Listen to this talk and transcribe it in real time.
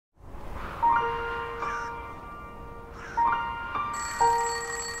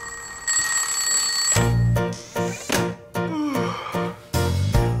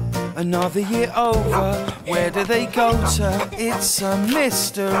Another year over, where do they go to? It's a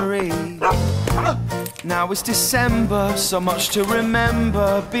mystery. Now it's December, so much to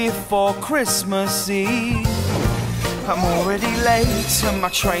remember before Christmas Eve. I'm already late and my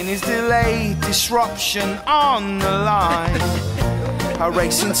train is delayed, disruption on the line. I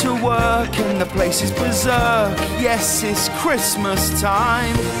race into work and the place is berserk, yes, it's Christmas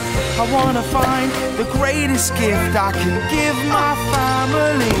time. I wanna find the greatest gift I can give my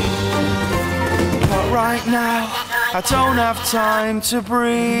family, but right now I don't have time to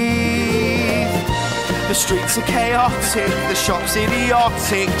breathe. The streets are chaotic, the shop's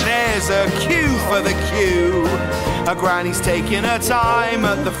idiotic, there's a queue for the queue. A granny's taking her time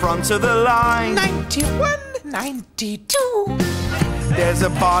at the front of the line. 91, 92. There's a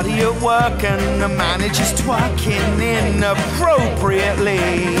party at work and the manager's twerking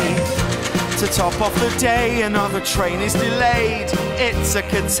inappropriately. To top off the day, another train is delayed. It's a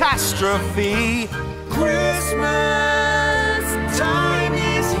catastrophe. Christmas time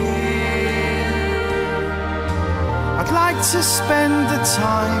is here. I'd like to spend the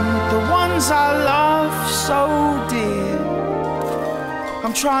time with the ones I love so dear.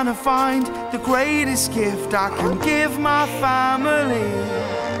 I'm trying to find the greatest gift I can give my family.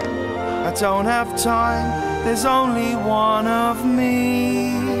 I don't have time, there's only one of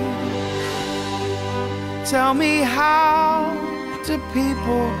me. Tell me, how do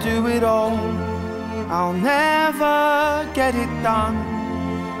people do it all? I'll never get it done.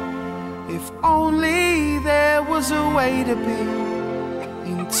 If only there was a way to be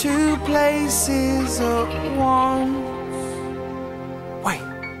in two places at once. Wait,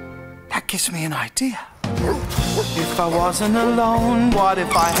 that gives me an idea. If I wasn't alone, what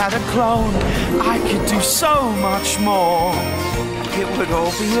if I had a clone? I could do so much more. It would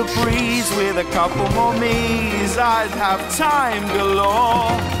all be a breeze with a couple more me's. I'd have time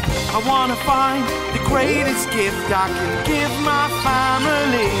galore. I wanna find the greatest gift I can give my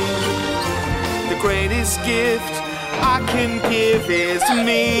family. The greatest gift I can give is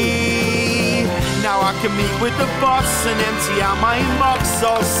me. Now I can meet with the boss and empty out my inbox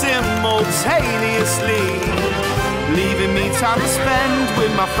all simultaneously, leaving me time to spend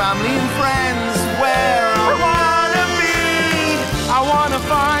with my family and friends where I wanna be. I wanna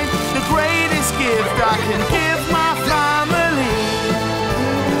find the greatest gift I can give my family.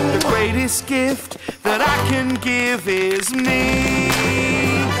 The greatest gift that I can give is me.